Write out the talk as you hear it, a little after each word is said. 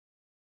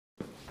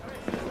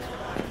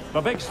The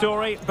big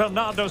story,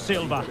 Bernardo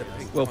Silva.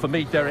 Well, for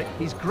me, Derek,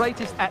 his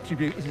greatest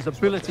attribute is his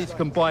ability to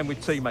combine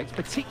with teammates,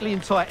 particularly in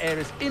tight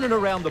areas, in and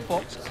around the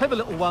box, clever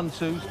little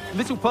 1-2s,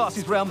 little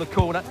passes round the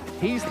corner.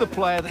 He's the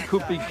player that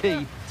could be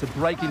key to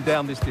breaking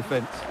down this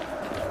defence.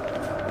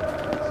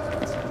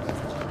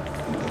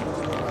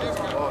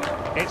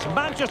 It's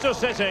Manchester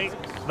City.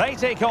 They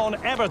take on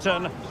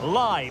Everton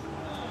live.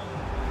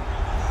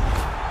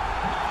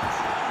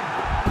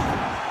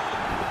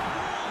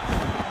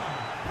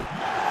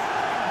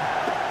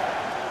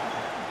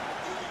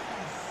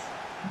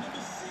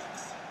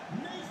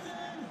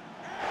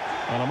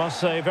 Well, I must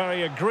say,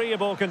 very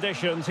agreeable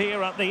conditions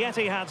here at the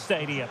Etihad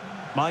Stadium.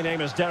 My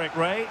name is Derek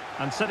Ray,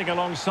 and sitting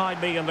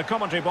alongside me in the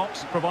commentary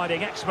box,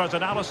 providing expert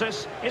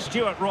analysis, is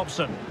Stuart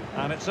Robson.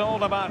 And it's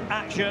all about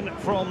action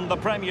from the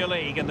Premier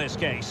League in this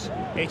case.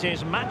 It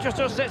is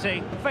Manchester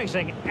City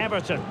facing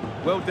Everton.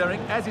 Well, Derek,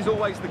 as is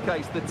always the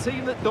case, the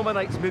team that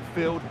dominates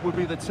midfield will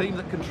be the team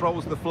that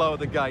controls the flow of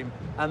the game.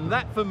 And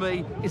that, for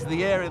me, is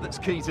the area that's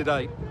key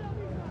today.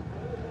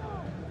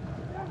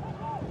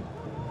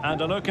 And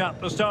a look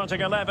at the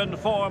starting 11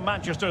 for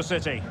Manchester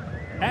City.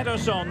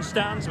 Ederson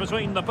stands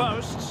between the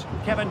posts.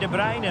 Kevin De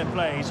Bruyne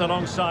plays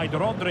alongside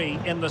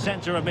Rodri in the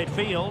centre of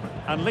midfield.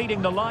 And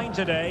leading the line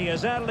today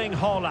is Erling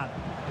Haaland.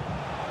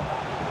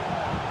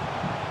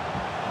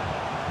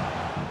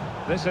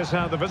 This is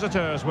how the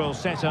visitors will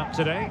set up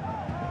today.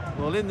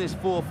 Well, in this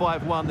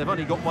 4-5-1, they've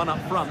only got one up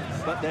front,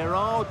 but there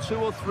are 2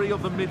 or 3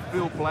 of the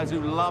midfield players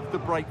who love to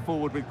break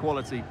forward with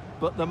quality.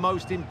 But the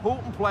most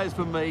important players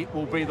for me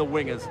will be the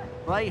wingers.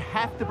 They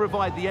have to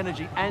provide the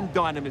energy and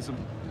dynamism.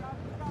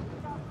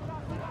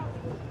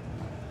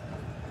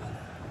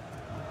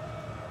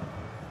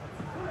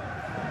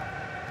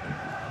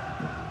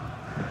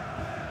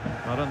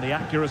 Not in the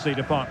accuracy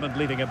department,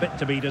 leaving a bit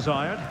to be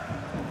desired.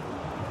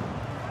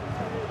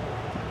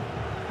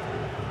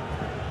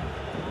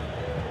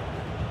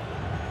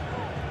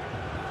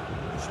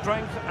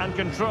 Strength and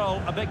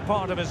control, a big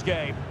part of his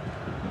game.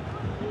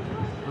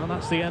 Well,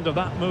 that's the end of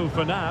that move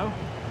for now.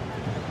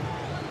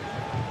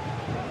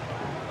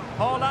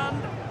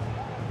 Haaland.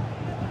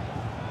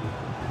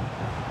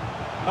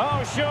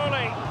 Oh,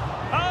 surely.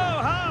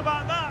 Oh, how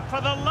about that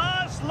for the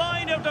last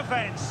line of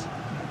defence?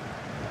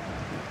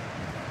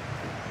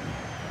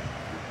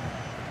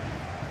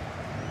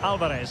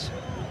 Alvarez.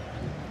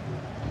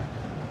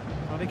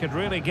 Well, he could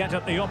really get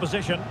at the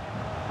opposition.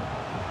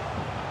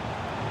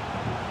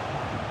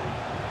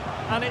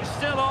 And it's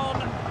still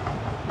on.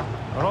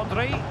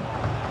 Rodri.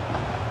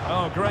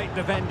 Oh, great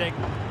defending.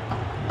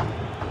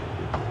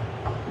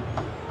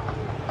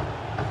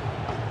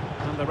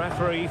 And the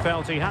referee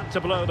felt he had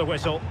to blow the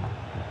whistle.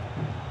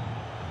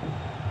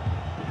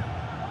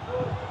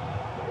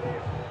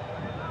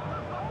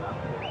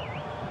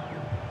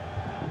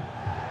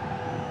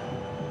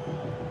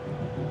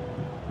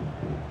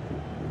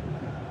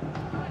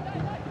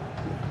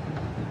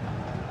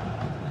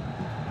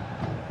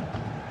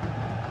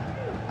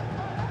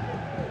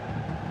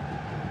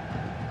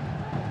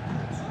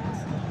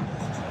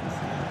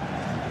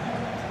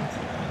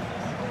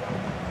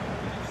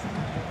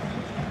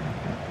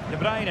 De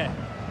Bruyne.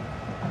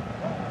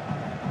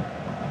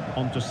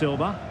 On to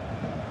Silva.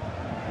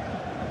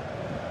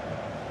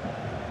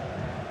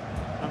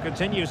 And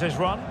continues his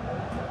run.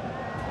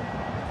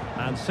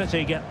 And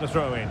City get the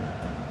throw in.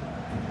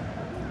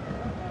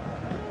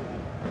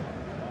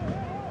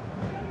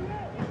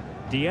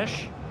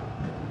 Dias.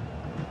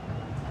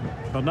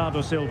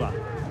 Bernardo Silva.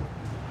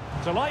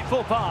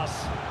 Delightful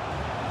pass.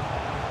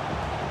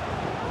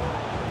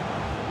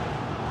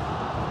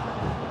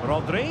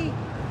 Rodri.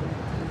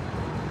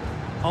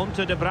 On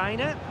to De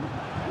Bruyne.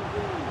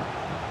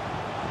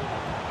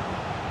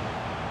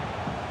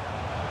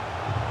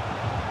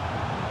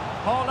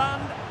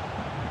 Haaland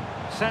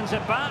sends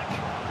it back.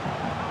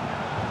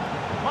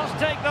 Must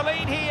take the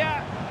lead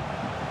here.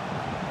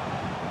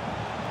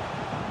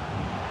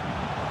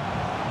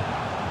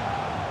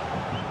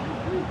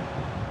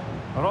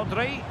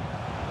 Rodri.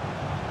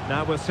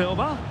 Now with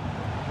Silva.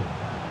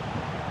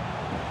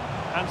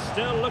 And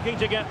still looking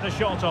to get the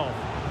shot off.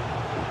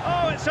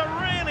 Oh, it's a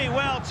really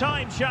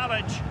well-timed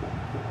challenge.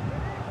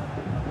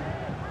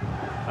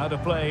 Out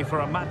of play for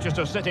a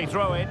Manchester City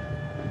throw-in.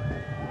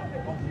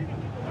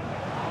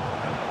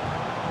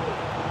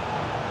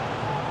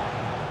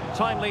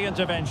 Timely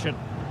intervention.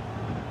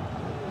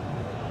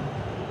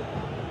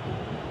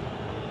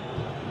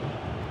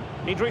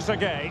 Idrissa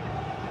Gueye.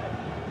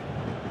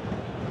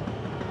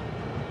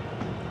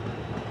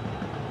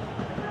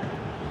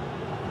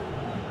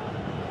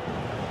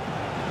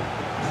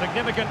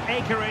 Significant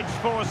acreage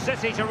for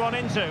City to run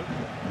into.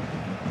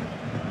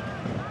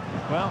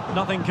 Well,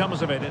 nothing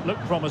comes of it. It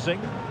looked promising.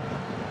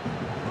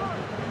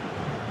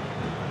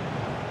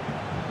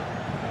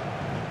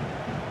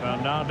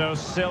 Bernardo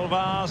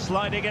Silva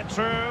sliding it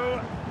through.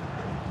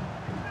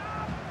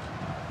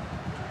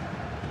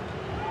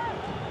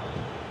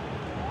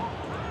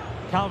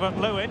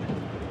 Calvert-Lewin.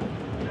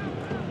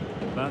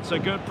 That's a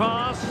good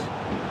pass.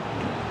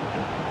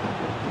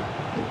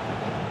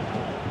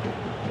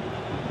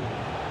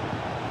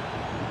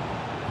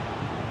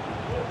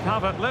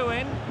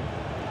 Calvert-Lewin.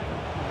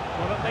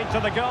 Will it lead to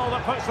the goal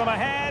that puts them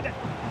ahead?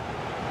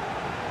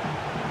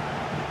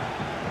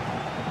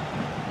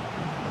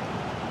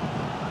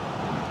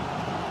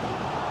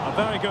 A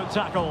very good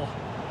tackle.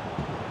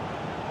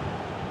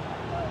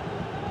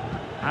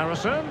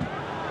 Harrison.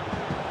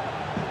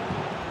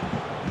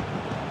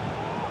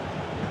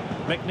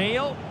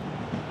 McNeil.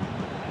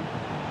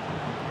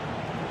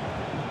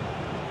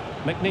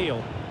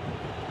 McNeil.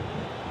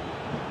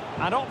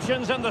 And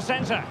options in the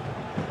centre.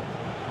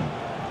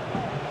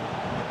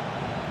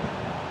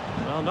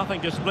 Well,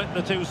 nothing to split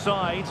the two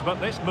sides,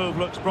 but this move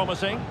looks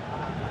promising.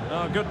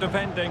 Oh, good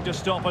defending to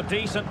stop a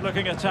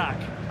decent-looking attack.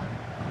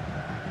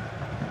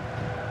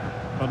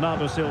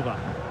 Bernardo Silva.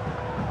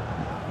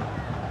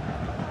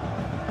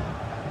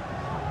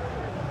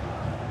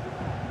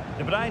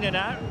 De Bruyne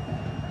now.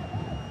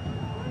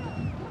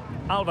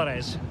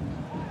 Alvarez.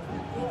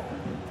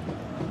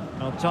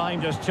 Well,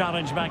 time just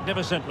challenged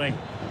magnificently.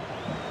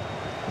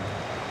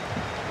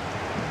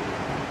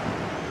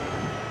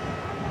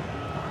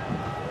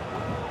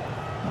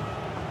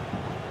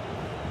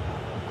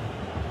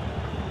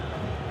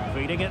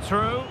 Feeding it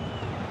through.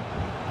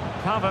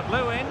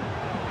 Calvert-Lewin.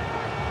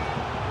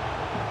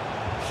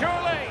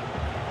 Surely!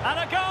 And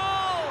a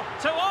goal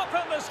to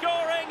open the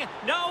scoring.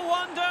 No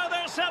wonder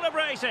they're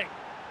celebrating.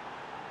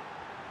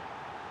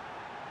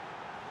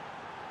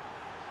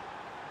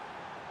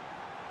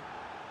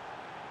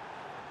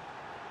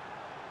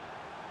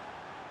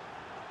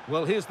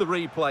 Well, here's the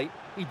replay.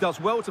 He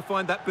does well to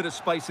find that bit of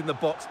space in the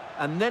box,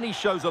 and then he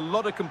shows a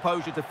lot of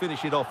composure to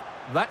finish it off.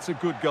 That's a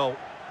good goal.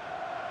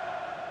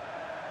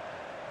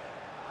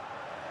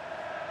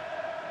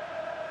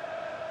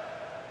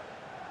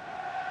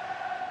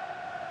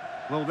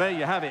 Well, there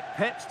you have it.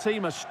 Pep's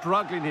team are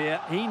struggling here.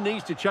 He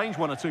needs to change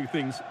one or two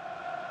things.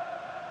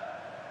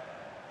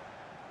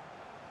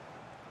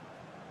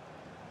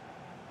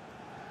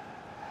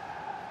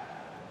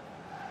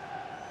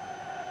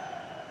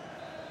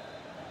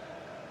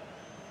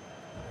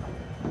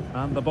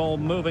 And the ball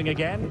moving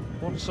again.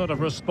 What sort of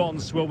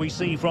response will we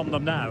see from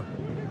them now?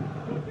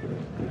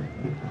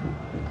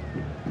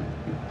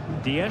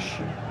 Dias.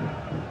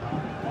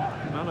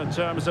 Well, in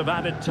terms of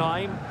added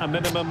time, a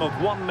minimum of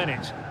 1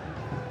 minute.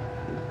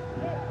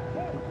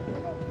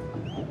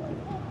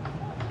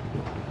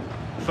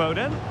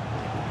 Foden.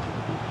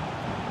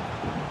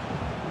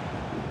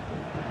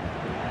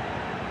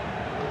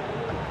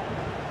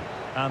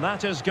 And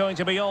that is going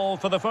to be all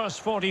for the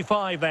first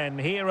 45 then,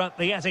 here at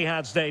the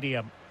Etihad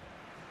Stadium.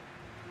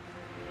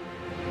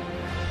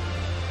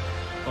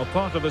 Well,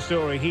 part of the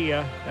story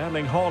here,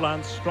 Erling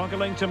Haaland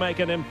struggling to make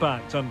an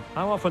impact. And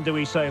how often do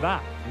we say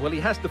that? Well, he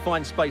has to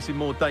find space in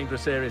more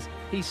dangerous areas.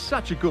 He's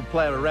such a good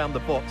player around the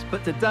box,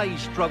 but today he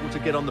struggled to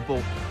get on the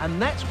ball.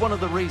 And that's one of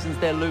the reasons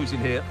they're losing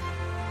here.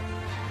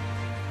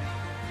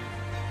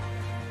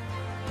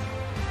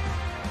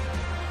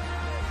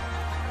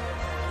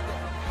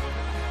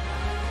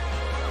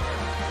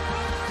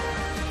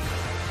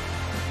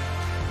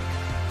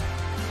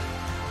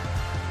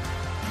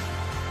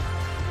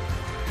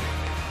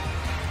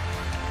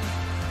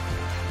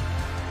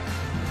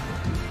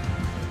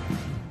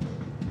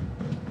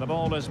 The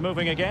ball is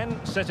moving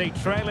again. City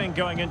trailing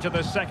going into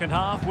the second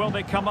half. Will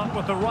they come up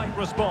with the right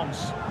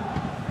response?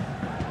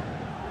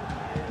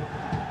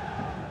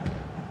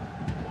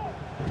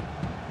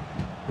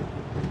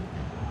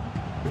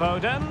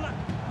 Foden.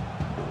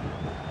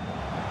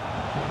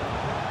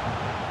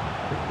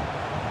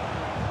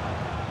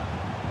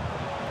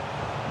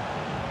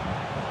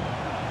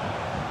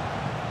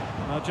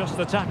 Just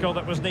the tackle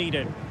that was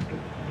needed.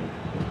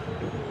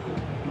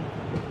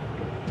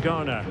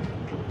 Garner.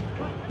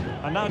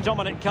 And now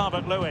Dominic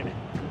Calvert-Lewin.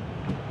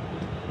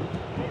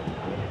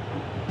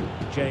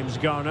 James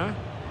Garner.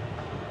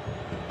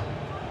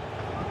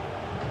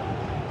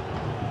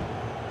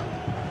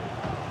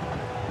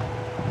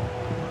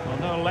 Well,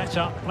 no let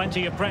up,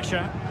 plenty of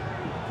pressure.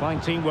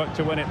 Fine teamwork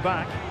to win it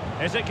back.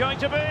 Is it going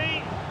to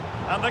be?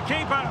 And the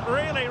keeper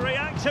really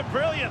reacted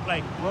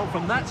brilliantly. Well,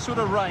 from that sort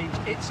of range,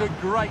 it's a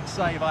great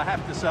save, I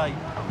have to say.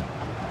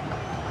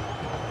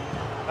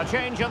 A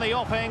change in the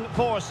offing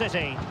for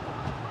City.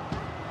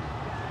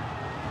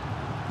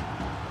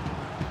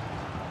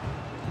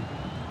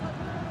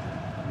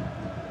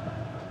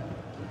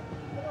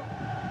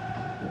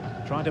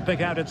 Trying to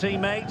pick out a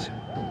teammate.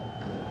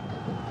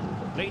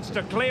 Needs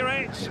to clear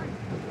it.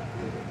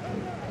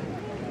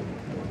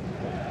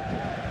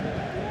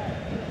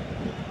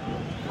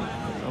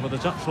 Over the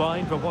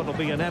touchline for what will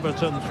be an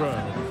Everton throw.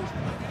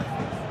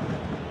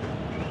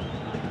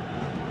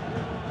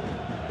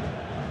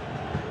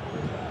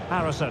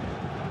 Harrison.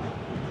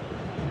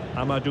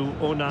 Amadou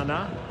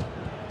Onana.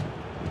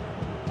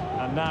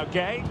 And now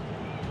Gay.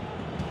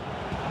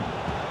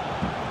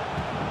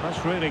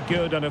 That's really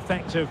good and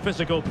effective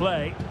physical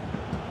play.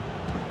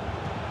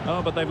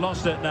 Oh, but they've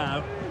lost it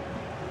now.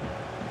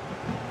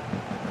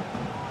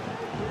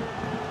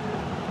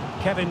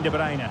 Kevin De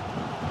Bruyne.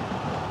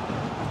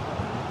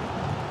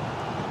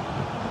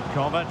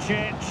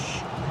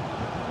 Kovacic.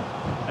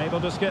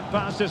 Able to skip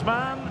past his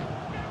man.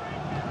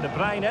 De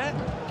Bruyne,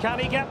 can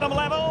he get them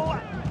level?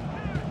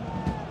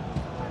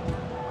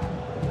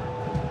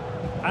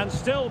 And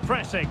still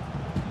pressing.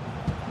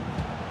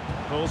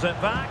 Pulls it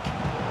back.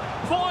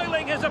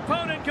 Foiling his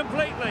opponent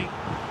completely.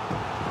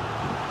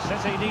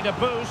 City need a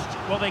boost.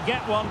 Will they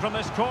get one from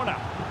this corner?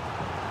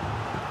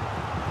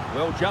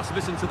 Well, just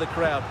listen to the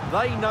crowd.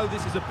 They know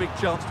this is a big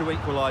chance to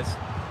equalise.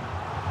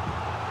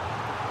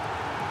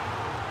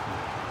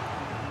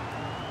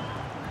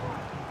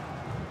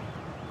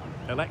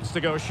 Elects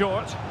to go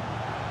short.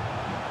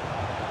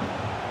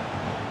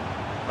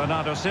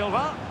 Bernardo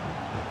Silva.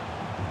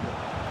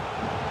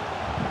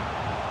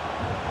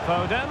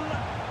 Foden.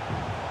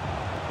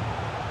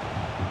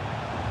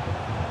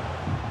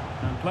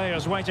 And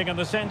players waiting in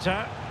the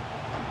centre.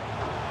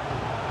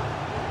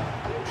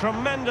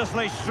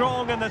 Tremendously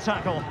strong in the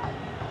tackle.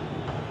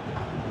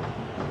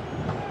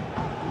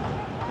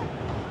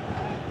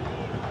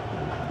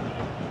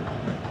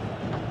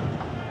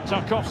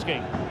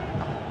 Tarkowski.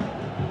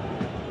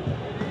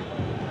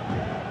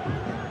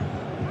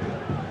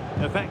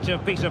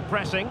 Effective piece of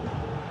pressing.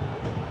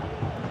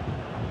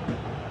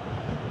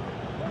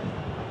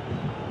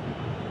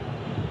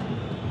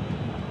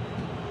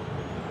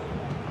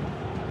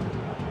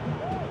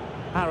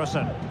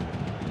 Harrison.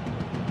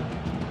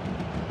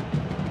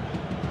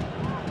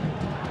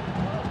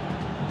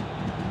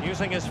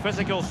 Using his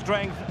physical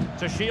strength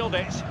to shield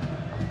it.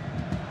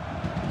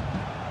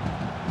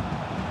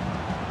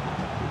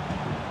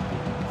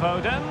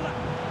 Foden.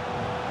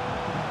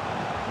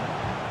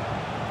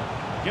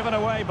 Given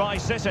away by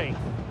City.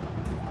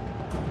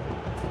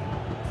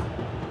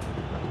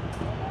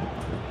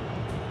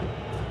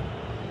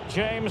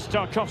 James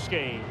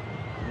Tarkowski.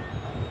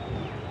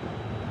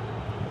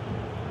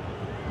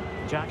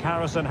 Jack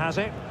Harrison has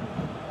it.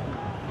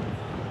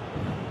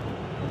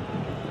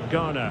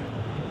 Garner.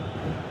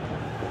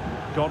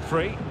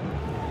 Godfrey.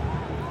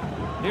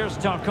 Here's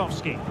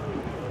Tarkowski.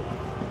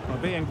 We're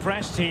being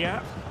pressed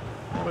here.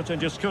 Everton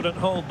just couldn't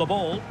hold the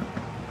ball.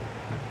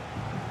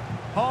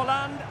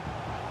 Haaland.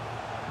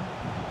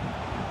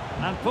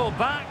 And pulled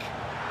back.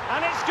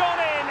 And it's gone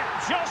in.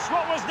 Just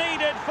what was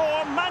needed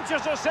for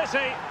Manchester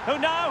City, who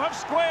now have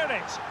squared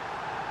it.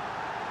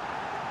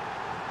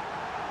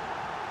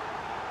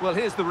 Well,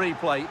 here's the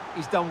replay.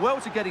 He's done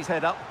well to get his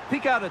head up,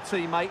 pick out a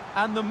teammate,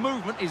 and the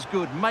movement is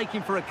good,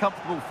 making for a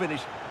comfortable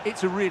finish.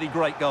 It's a really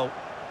great goal.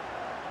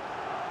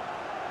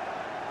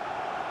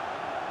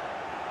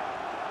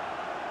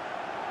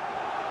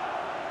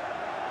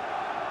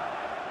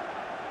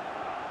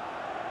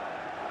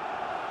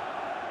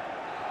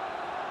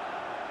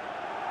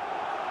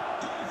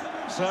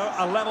 So,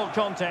 a level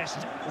contest,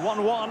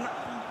 1-1.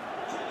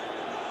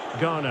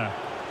 Garner.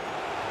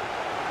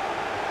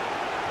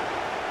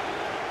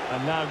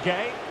 And now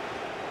Gay.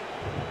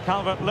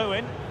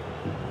 Calvert-Lewin.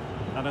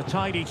 And a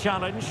tidy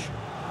challenge.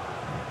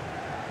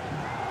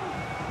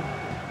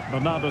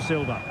 Bernardo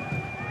Silva.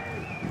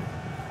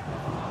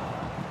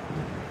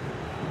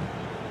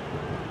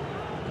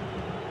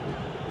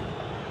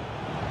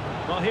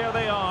 Well, here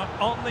they are,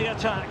 on the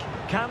attack.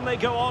 Can they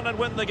go on and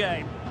win the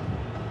game?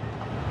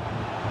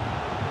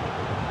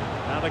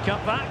 Now the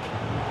cut back.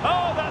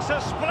 Oh, that's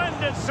a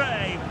splendid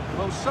save.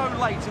 Well, so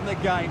late in the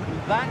game.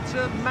 That's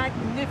a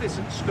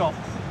magnificent stop.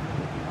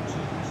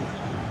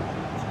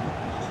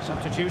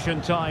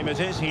 Substitution time it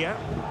is here.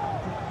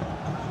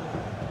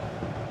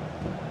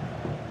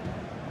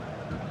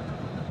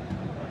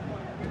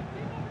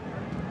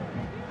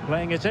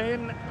 Playing it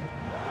in.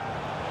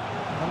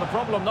 And the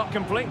problem not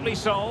completely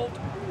solved.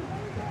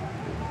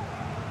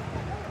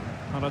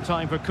 And a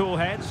time for cool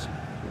heads.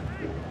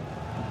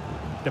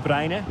 De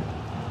Bruyne.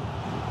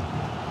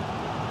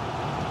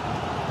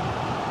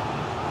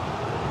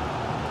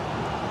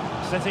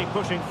 City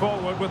pushing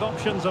forward with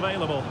options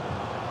available.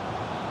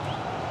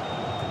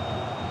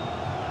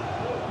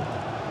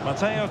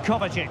 Mateo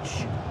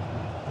Kovacic.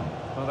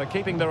 Well, they're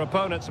keeping their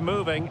opponents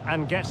moving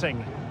and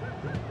guessing.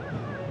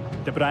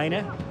 De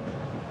Bruyne.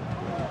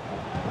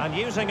 And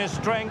using his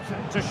strength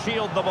to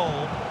shield the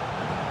ball.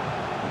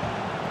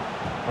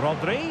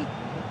 Rodri.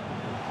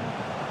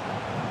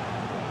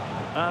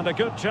 And a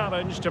good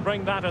challenge to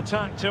bring that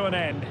attack to an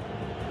end.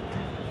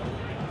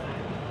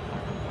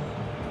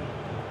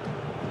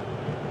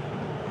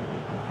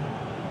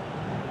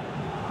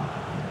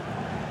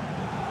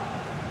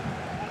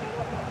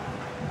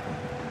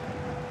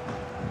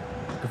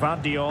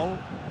 Gvardiol.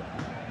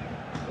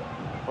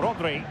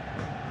 Rodri.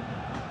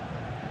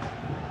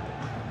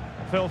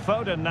 Phil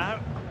Foden now.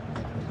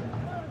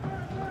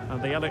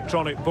 And the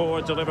electronic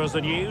board delivers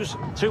the news.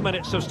 2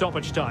 minutes of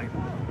stoppage time.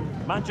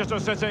 Manchester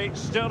City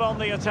still on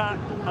the attack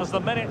as the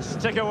minutes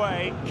tick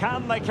away.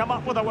 Can they come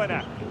up with a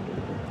winner?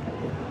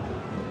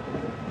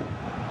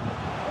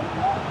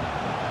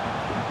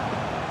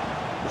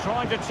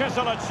 Trying to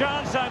chisel a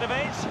chance out of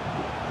it.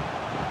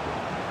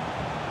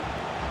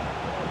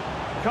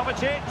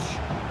 Kovacic.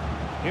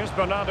 Here's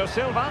Bernardo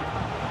Silva.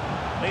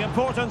 The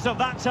importance of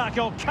that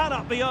tackle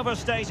cannot be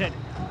overstated.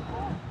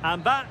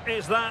 And that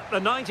is that. The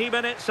 90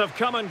 minutes have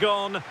come and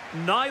gone.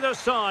 Neither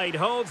side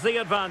holds the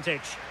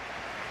advantage.